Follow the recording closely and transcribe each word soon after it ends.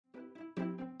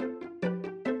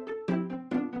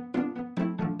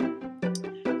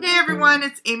Hey everyone,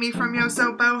 it's Amy from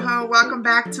Yosoboho. Welcome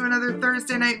back to another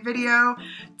Thursday night video.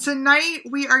 Tonight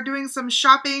we are doing some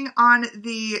shopping on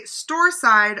the store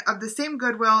side of the same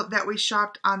Goodwill that we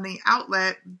shopped on the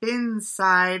outlet bin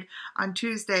side on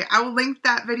Tuesday. I will link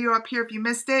that video up here if you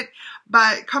missed it,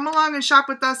 but come along and shop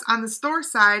with us on the store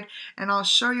side and I'll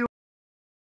show you.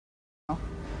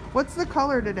 What's the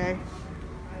color today?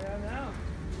 I don't know.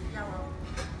 Yellow.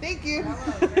 Thank you. Yellow,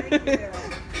 thank you.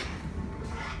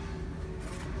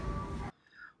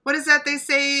 What is that they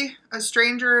say? A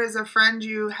stranger is a friend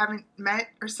you haven't met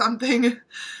or something?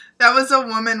 That was a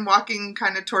woman walking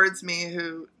kind of towards me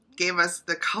who gave us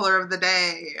the color of the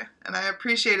day, and I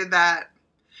appreciated that.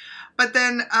 But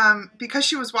then because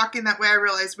she was walking that way, I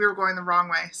realized we were going the wrong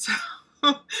way. So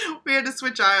we had to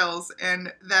switch aisles,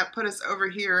 and that put us over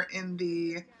here in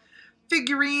the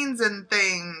figurines and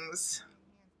things.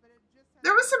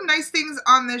 There was some nice things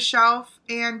on this shelf,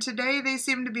 and today they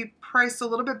seem to be priced a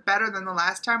little bit better than the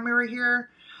last time we were here.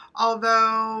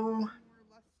 Although,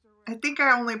 I think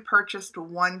I only purchased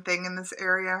one thing in this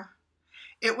area.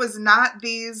 It was not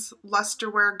these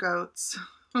lusterware goats.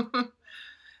 And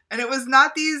it was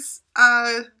not these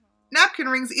napkin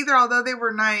rings either, although they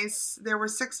were nice. There were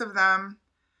 6 of them.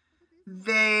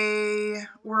 They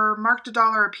were marked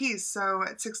 $1 a piece, so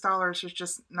at $6 there's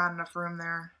just not enough room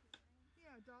there.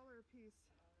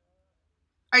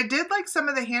 I did like some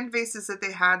of the hand vases that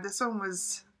they had. This one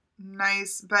was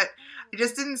nice, but I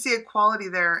just didn't see a quality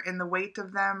there in the weight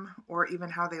of them or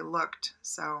even how they looked.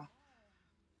 So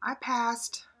I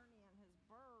passed.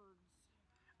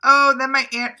 Oh, then my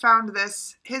aunt found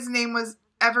this. His name was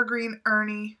Evergreen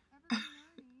Ernie.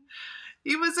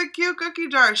 He was a cute cookie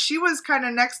jar. She was kind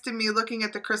of next to me looking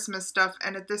at the Christmas stuff,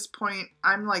 and at this point,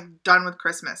 I'm like done with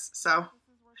Christmas. So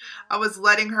I was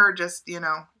letting her just, you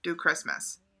know, do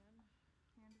Christmas.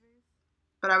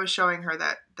 But I was showing her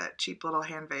that cheap little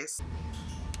hand vase.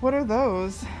 What are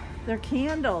those? They're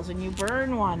candles, and you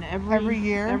burn one every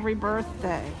year? Every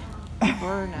birthday. You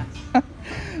burn it.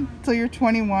 Till you're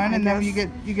 21, and then you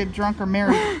get drunk or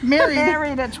married.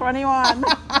 Married at 21.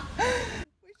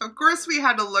 Of course we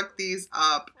had to look these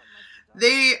up.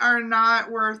 They are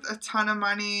not worth a ton of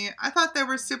money. I thought they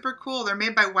were super cool. They're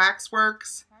made by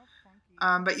Waxworks.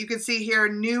 But you can see here,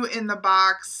 new in the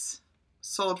box,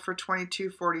 sold for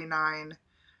 $22.49.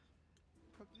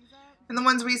 And the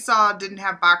ones we saw didn't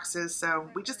have boxes, so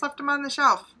we just left them on the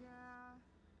shelf.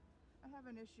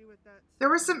 There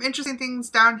were some interesting things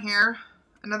down here.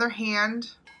 Another hand.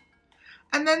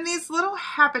 And then these little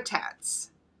habitats.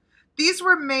 These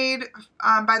were made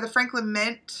by the Franklin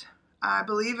Mint. I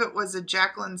believe it was a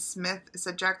Jacqueline Smith. It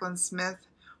said Jacqueline Smith.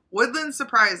 Woodland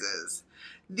Surprises.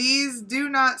 These do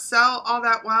not sell all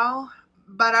that well,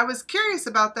 but I was curious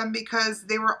about them because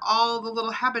they were all the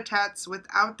little habitats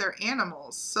without their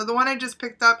animals. So the one I just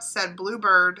picked up said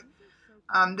bluebird.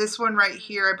 This one right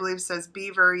here I believe says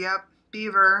beaver. Yep,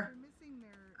 beaver.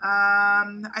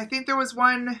 I think there was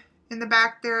one in the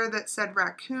back there that said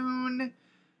raccoon.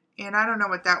 And I don't know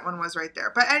what that one was right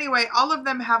there. But anyway, all of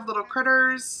them have little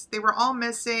critters. They were all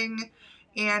missing.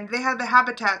 And they had the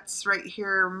habitats right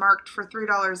here marked for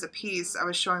 $3 a piece. I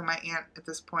was showing my aunt at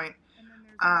this point.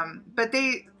 But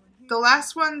the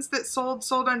last ones that sold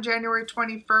on January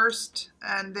 21st,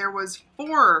 and there was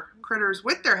 4 critters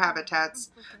with their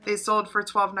habitats. They sold for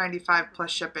 $12.95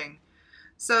 plus shipping.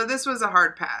 So this was a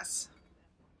hard pass.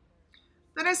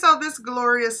 Then I saw this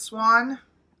glorious swan.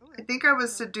 I think I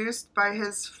was seduced by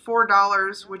his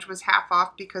 $4, which was half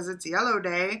off because it's yellow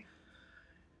day.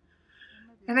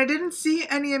 And I didn't see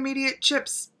any immediate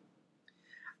chips.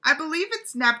 I believe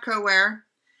it's Napco-ware.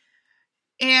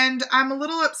 And I'm a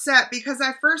little upset because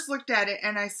I first looked at it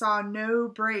and I saw no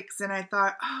breaks and I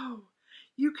thought, oh,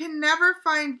 you can never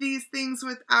find these things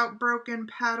without broken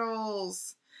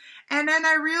petals. And then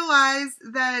I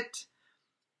realized that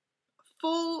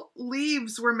full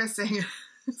leaves were missing.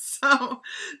 So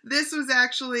this was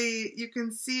actually, you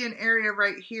can see an area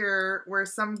right here where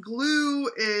some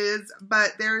glue is,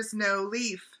 but there's no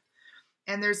leaf.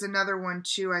 And there's another one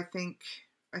too, I think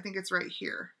it's right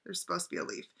here. There's supposed to be a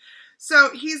leaf.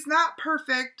 So he's not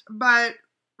perfect, but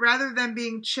rather than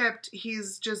being chipped,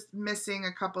 he's just missing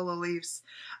a couple of leaves.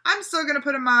 I'm still going to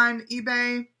put him on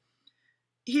eBay.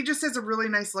 He just has a really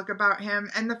nice look about him.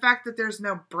 And the fact that there's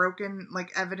no broken,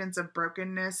 like evidence of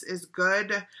brokenness is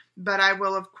good. But I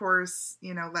will, of course,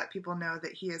 you know, let people know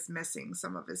that he is missing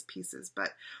some of his pieces. But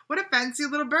what a fancy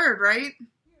little bird, right?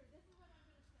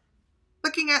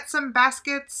 Looking at some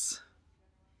baskets.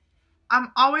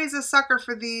 I'm always a sucker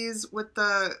for these with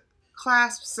the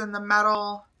clasps and the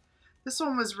metal. This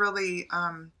one was really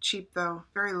cheap though,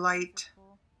 very light.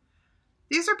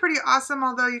 These are pretty awesome,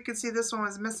 although you can see this one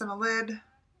was missing a lid.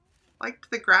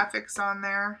 Liked the graphics on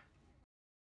there.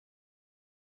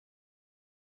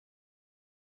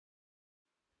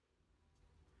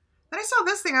 Then I saw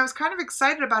this thing. I was kind of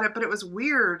excited about it, but it was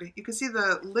weird. You could see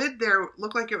the lid there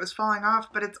looked like it was falling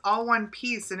off, but it's all one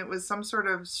piece, and it was some sort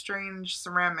of strange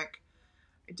ceramic.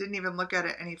 I didn't even look at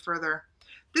it any further.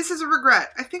 This is a regret.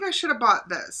 I think I should have bought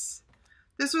this.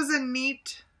 This was a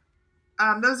neat...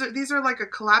 these are like a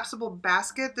collapsible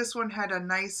basket. This one had a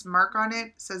nice mark on it.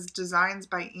 It says Designs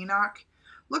by Enoch.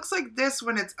 Looks like this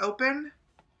when it's open.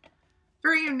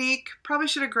 Very unique. Probably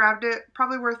should have grabbed it.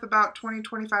 Probably worth about $20,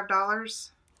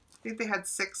 $25. I think they had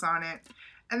 6 on it.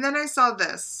 And then I saw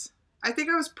this. I think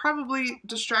I was probably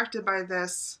distracted by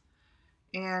this.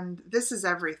 And this is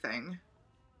everything.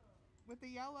 With the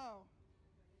yellow.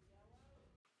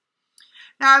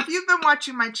 Now, if you've been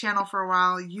watching my channel for a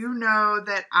while, you know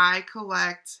that I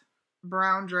collect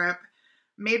brown drip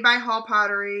made by Hall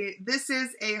Pottery. This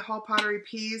is a Hall Pottery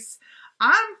piece.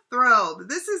 I'm thrilled.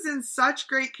 This is in such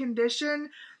great condition.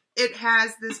 It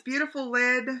has this beautiful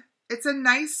lid. It's a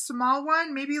nice small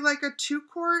one, maybe like a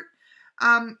 2-quart.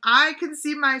 I can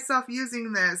see myself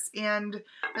using this, and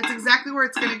that's exactly where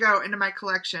it's going to go into my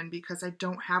collection because I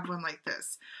don't have one like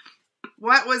this.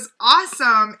 What was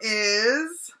awesome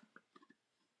is,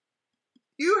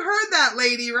 you heard that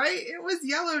lady, right? It was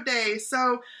Yellow Day.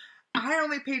 So I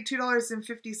only paid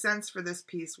 $2.50 for this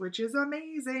piece, which is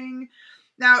amazing.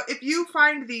 Now, if you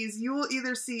find these, you will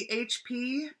either see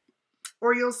HP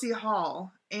or you'll see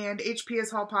Hall. And HP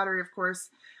is Hall Pottery, of course.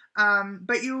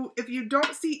 But if you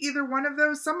don't see either one of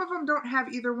those, some of them don't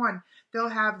have either one. They'll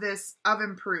have this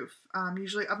oven proof,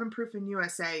 usually oven proof in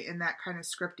USA in that kind of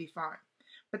scripty font.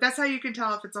 But that's how you can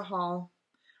tell if it's a Hall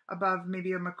above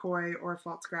maybe a McCoy or a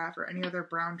Falstaff or any other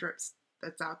brown drips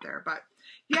that's out there. But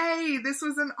yay, this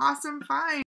was an awesome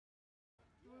find.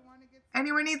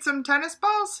 Anyone need some tennis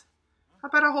balls? How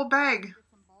about a whole bag?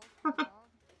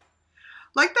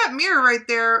 Like that mirror right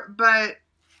there, but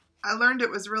I learned it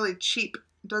was really cheap.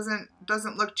 Doesn't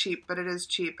look cheap, but it is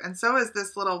cheap. And so is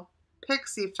this little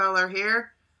pixie feller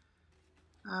here.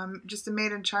 Just a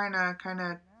made in China kind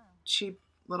of cheap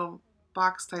little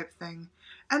box type thing.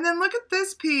 And then look at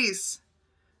this piece.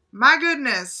 My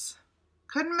goodness.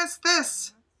 Couldn't miss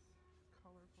this.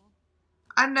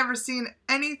 I've never seen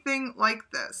anything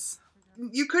like this.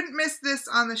 You couldn't miss this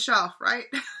on the shelf, right?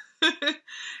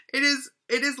 It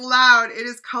is loud, it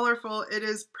is colorful, it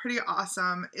is pretty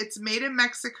awesome. It's made in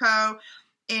Mexico,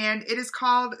 and it is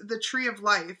called the Tree of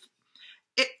Life.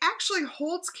 It actually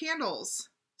holds candles.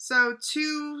 So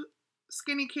 2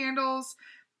 skinny candles,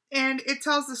 and it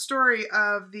tells the story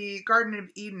of the Garden of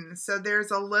Eden. So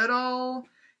there's a little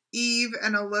Eve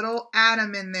and a little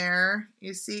Adam in there.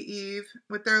 You see Eve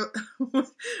with their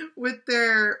with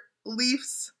their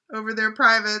leaves over their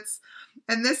privates.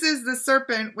 And this is the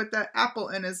serpent with the apple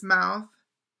in his mouth.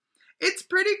 It's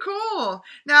pretty cool.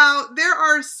 Now, there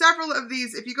are several of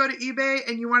these. If you go to eBay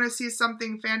and you want to see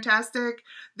something fantastic,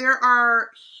 there are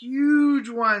huge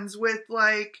ones with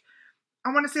like,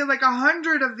 I want to say like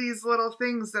 100 of these little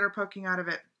things that are poking out of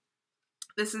it.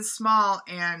 This is small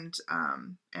and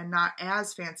not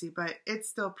as fancy, but it's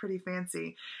still pretty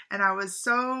fancy. And I was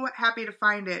so happy to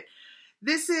find it.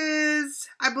 This is,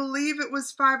 I believe it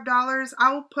was $5.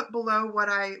 I will put below what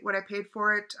I paid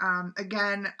for it.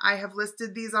 Again, I have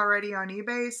listed these already on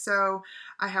eBay, so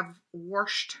I have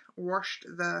washed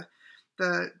the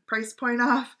price point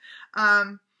off.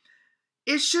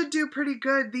 It should do pretty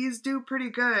good. These do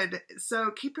pretty good. So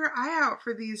keep your eye out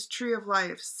for these Tree of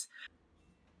Lives.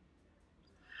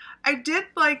 I did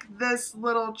like this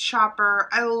little chopper.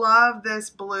 I love this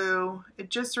blue. It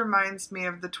just reminds me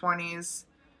of the 20s.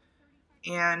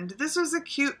 And this was a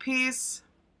cute piece.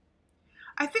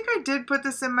 I think I did put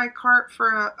this in my cart for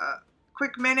a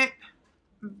quick minute,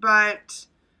 but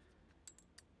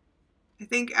I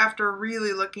think after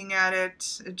really looking at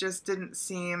it, it just didn't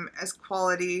seem as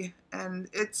quality, and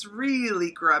it's really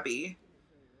grubby.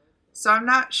 So I'm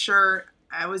not sure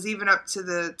I was even up to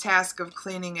the task of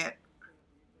cleaning it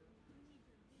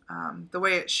the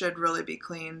way it should really be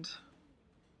cleaned.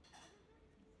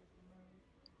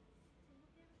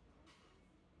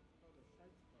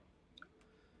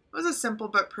 It was a simple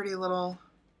but pretty little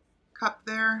cup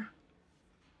there.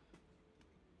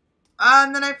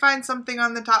 And then I find something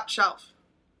on the top shelf.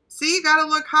 See, you gotta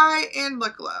look high and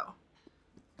look low.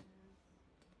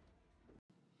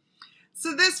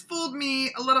 So this fooled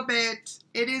me a little bit.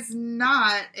 It is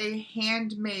not a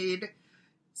handmade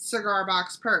cigar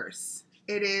box purse.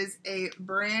 It is a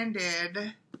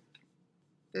branded,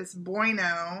 this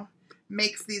Bueno,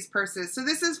 makes these purses. So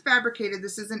this is fabricated.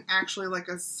 This isn't actually like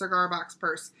a cigar box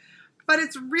purse, but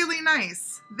it's really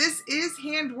nice. This is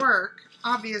handwork,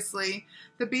 obviously.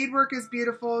 The beadwork is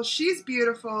beautiful. She's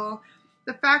beautiful.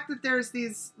 The fact that there's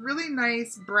these really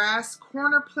nice brass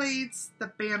corner plates, the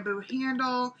bamboo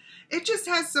handle, it just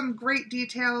has some great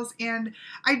details, and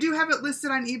I do have it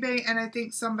listed on eBay, and I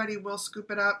think somebody will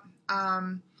scoop it up.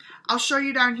 I'll show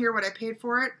you down here what I paid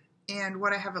for it and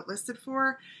what I have it listed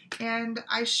for, and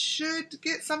I should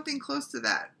get something close to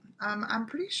that. I'm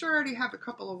pretty sure I already have a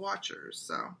couple of watchers,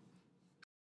 so.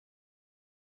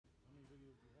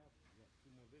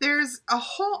 There's a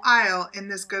whole aisle in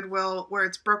this Goodwill where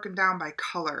it's broken down by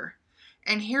color.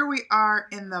 And here we are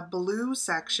in the blue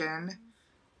section,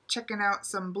 checking out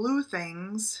some blue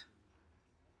things.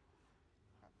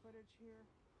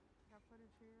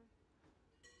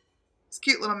 This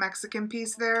cute little Mexican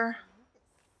piece there,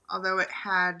 although it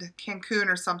had Cancun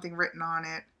or something written on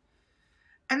it.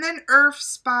 And then Irf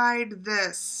spied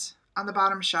this on the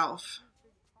bottom shelf.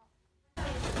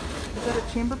 Is that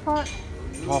a chamber pot?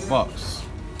 12 bucks.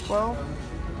 12?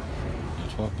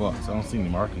 12 bucks. I don't see any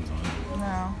markings on it.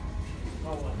 No.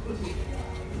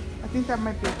 I think that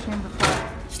might be a chamber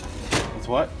pot. It's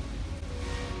what?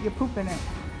 You poop in it.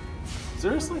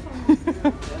 Seriously?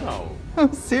 No.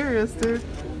 I'm serious, dude.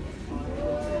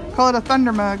 Call it a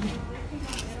thunder mug.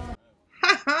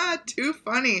 Haha, too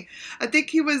funny. I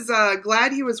think he was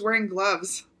glad he was wearing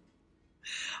gloves.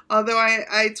 Although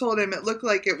I told him it looked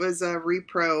like it was a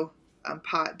repro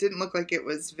pot. Didn't look like it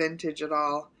was vintage at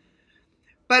all.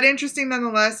 But interesting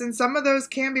nonetheless, and some of those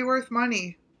can be worth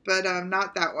money, but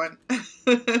not that one.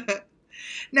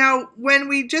 Now, when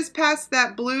we just passed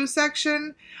that blue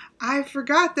section, I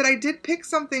forgot that I did pick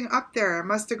something up there. I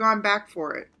must have gone back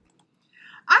for it.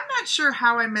 I'm not sure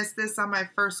how I missed this on my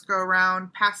first go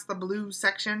around past the blue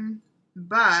section,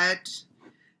 but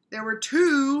there were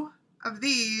two of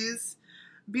these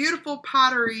beautiful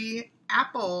pottery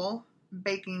apple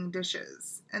baking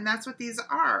dishes, and that's what these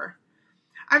are.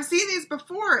 I've seen these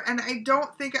before, and I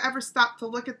don't think I ever stopped to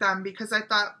look at them because I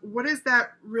thought, what is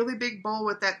that really big bowl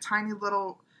with that tiny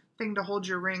little thing to hold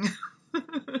your ring?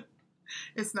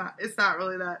 It's not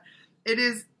really that. It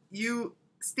is, you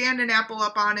stand an apple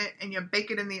up on it and you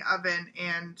bake it in the oven,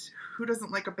 and who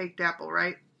doesn't like a baked apple,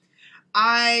 right?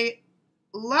 I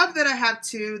love that I have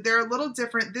two. They're a little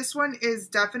different. This one is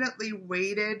definitely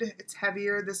weighted. It's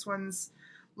heavier. This one's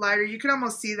lighter. You can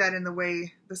almost see that in the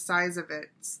way, the size of it.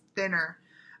 It's thinner.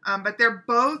 But they're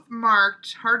both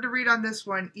marked, hard to read on this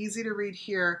one, easy to read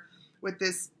here with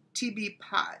this TB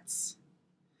Pots.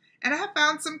 And I have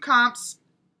found some comps.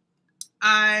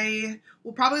 I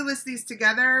will probably list these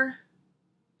together.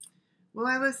 Will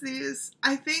I list these?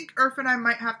 I think Irf and I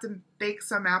might have to bake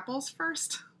some apples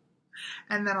first,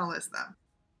 and then I'll list them.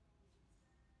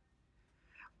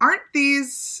 Aren't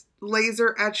these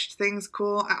laser etched things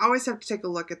cool? I always have to take a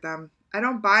look at them. I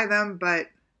don't buy them, but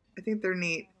I think they're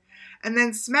neat. And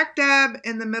then smack dab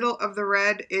in the middle of the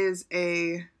red is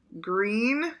a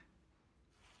green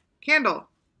candle.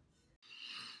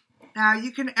 Now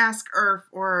you can ask Irf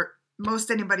or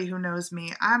most anybody who knows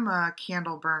me, I'm a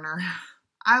candle burner.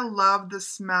 I love the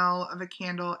smell of a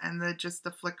candle and just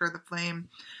the flicker of the flame.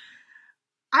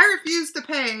 I refuse to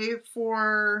pay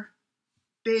for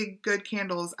big, good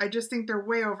candles. I just think they're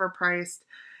way overpriced.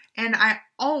 And I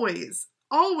always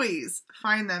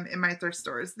find them in my thrift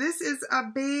stores. This is a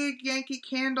big Yankee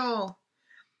candle.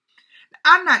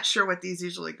 I'm not sure what these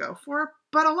usually go for,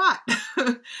 but a lot.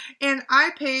 And I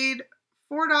paid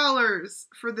 $4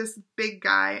 for this big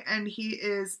guy, and he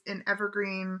is an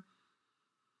evergreen.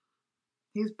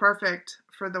 He's perfect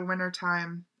for the winter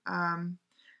time.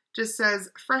 Just says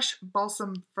fresh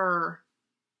balsam fir,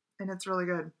 and it's really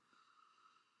good.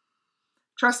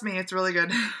 Trust me, it's really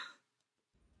good.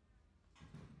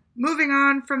 Moving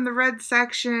on from the red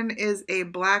section is a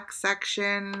black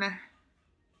section.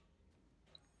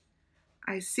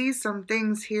 I see some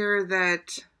things here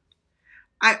that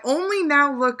I only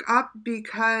now look up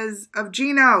because of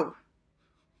Gino.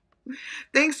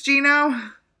 Thanks,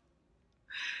 Gino.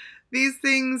 These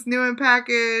things, new in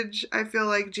package, I feel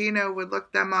like Gino would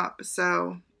look them up,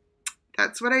 so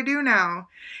that's what I do now.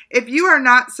 If you are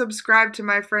not subscribed to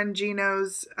my friend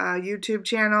Gino's YouTube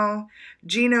channel,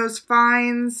 Gino's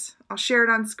Finds, I'll share it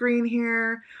on screen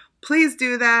here. Please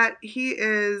do that. He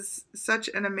is such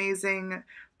an amazing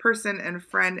person and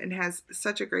friend and has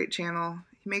such a great channel.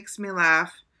 He makes me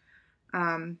laugh.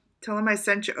 Tell him I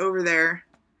sent you over there.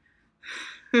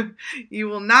 You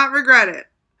will not regret it.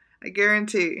 I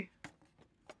guarantee.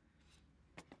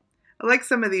 I like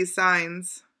some of these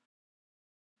signs.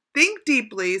 Think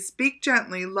deeply, speak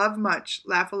gently, love much,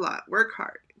 laugh a lot, work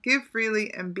hard. Give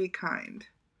freely and be kind.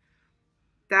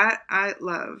 That I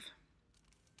love.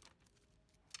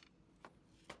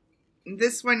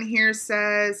 This one here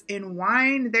says, in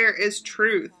wine there is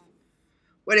truth.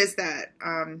 What is that?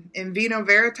 In vino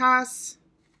veritas?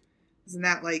 Isn't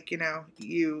that like, you know,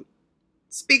 you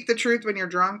speak the truth when you're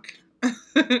drunk?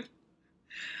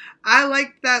 I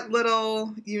like that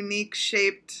little unique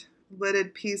shaped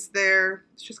lidded piece there.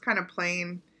 It's just kind of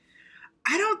plain.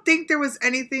 I don't think there was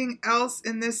anything else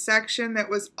in this section that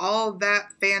was all that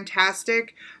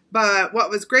fantastic, but what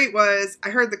was great was I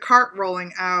heard the cart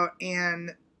rolling out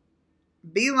and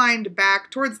beelined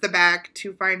back towards the back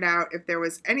to find out if there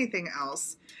was anything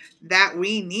else that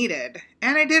we needed.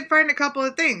 And I did find a couple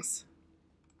of things.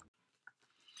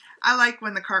 I like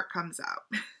when the cart comes out.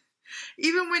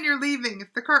 Even when you're leaving,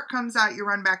 if the cart comes out, you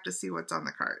run back to see what's on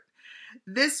the cart.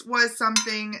 This was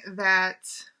something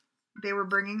that they were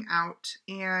bringing out,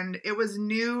 and it was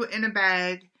new in a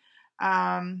bag.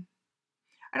 I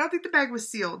don't think the bag was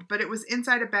sealed, but it was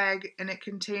inside a bag, and it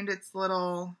contained its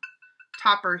little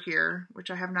topper here, which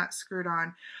I have not screwed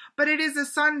on. But it is a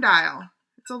sundial.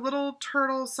 It's a little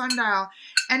turtle sundial,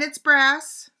 and it's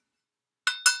brass.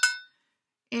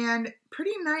 And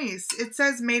pretty nice. It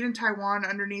says made in Taiwan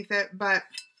underneath it, but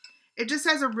it just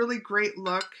has a really great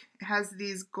look. It has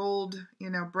these gold, you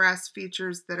know, brass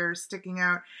features that are sticking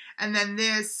out. And then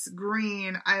this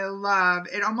green, I love.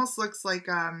 It almost looks like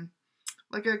a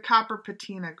copper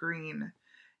patina green.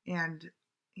 And,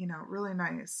 you know, really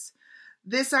nice.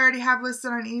 This I already have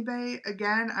listed on eBay.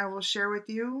 Again, I will share with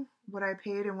you what I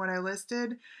paid and what I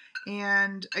listed.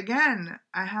 And again,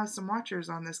 I have some watchers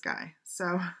on this guy.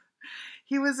 So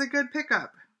he was a good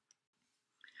pickup.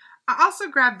 I also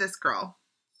grabbed this girl.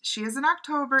 She is an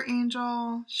October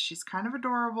angel. She's kind of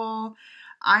adorable.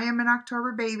 I am an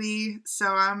October baby,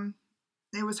 so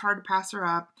it was hard to pass her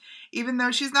up. Even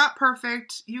though she's not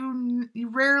perfect, you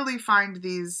rarely find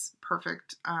these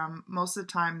perfect. Most of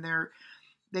the time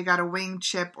they got a wing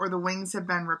chip, or the wings have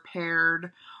been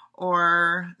repaired,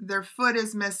 or their foot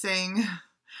is missing.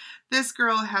 This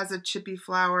girl has a chippy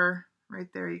flower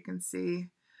right there, you can see.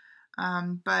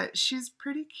 But she's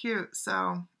pretty cute,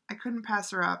 so I couldn't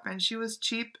pass her up. And she was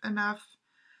cheap enough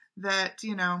that,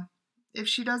 you know, if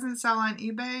she doesn't sell on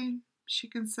eBay, she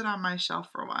can sit on my shelf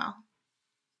for a while.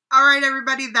 All right,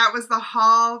 everybody, that was the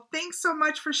haul. Thanks so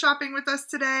much for shopping with us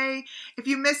today. If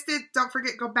you missed it, don't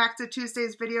forget, go back to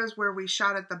Tuesday's videos where we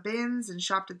shot at the bins and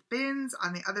shopped at the bins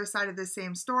on the other side of this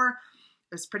same store.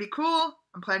 It was pretty cool.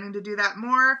 I'm planning to do that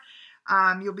more.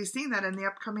 You'll be seeing that in the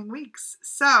upcoming weeks.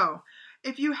 So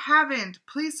if you haven't,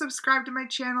 please subscribe to my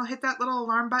channel. Hit that little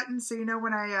alarm button so you know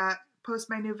when I post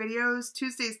my new videos.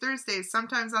 Tuesdays, Thursdays,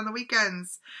 sometimes on the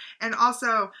weekends. And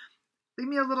also, leave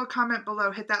me a little comment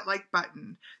below. Hit that like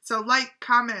button. So like,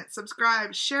 comment,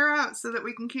 subscribe, share out so that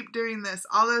we can keep doing this.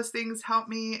 All those things help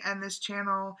me and this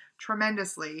channel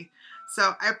tremendously.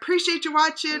 So I appreciate you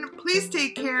watching. Please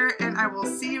take care, and I will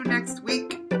see you next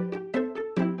week.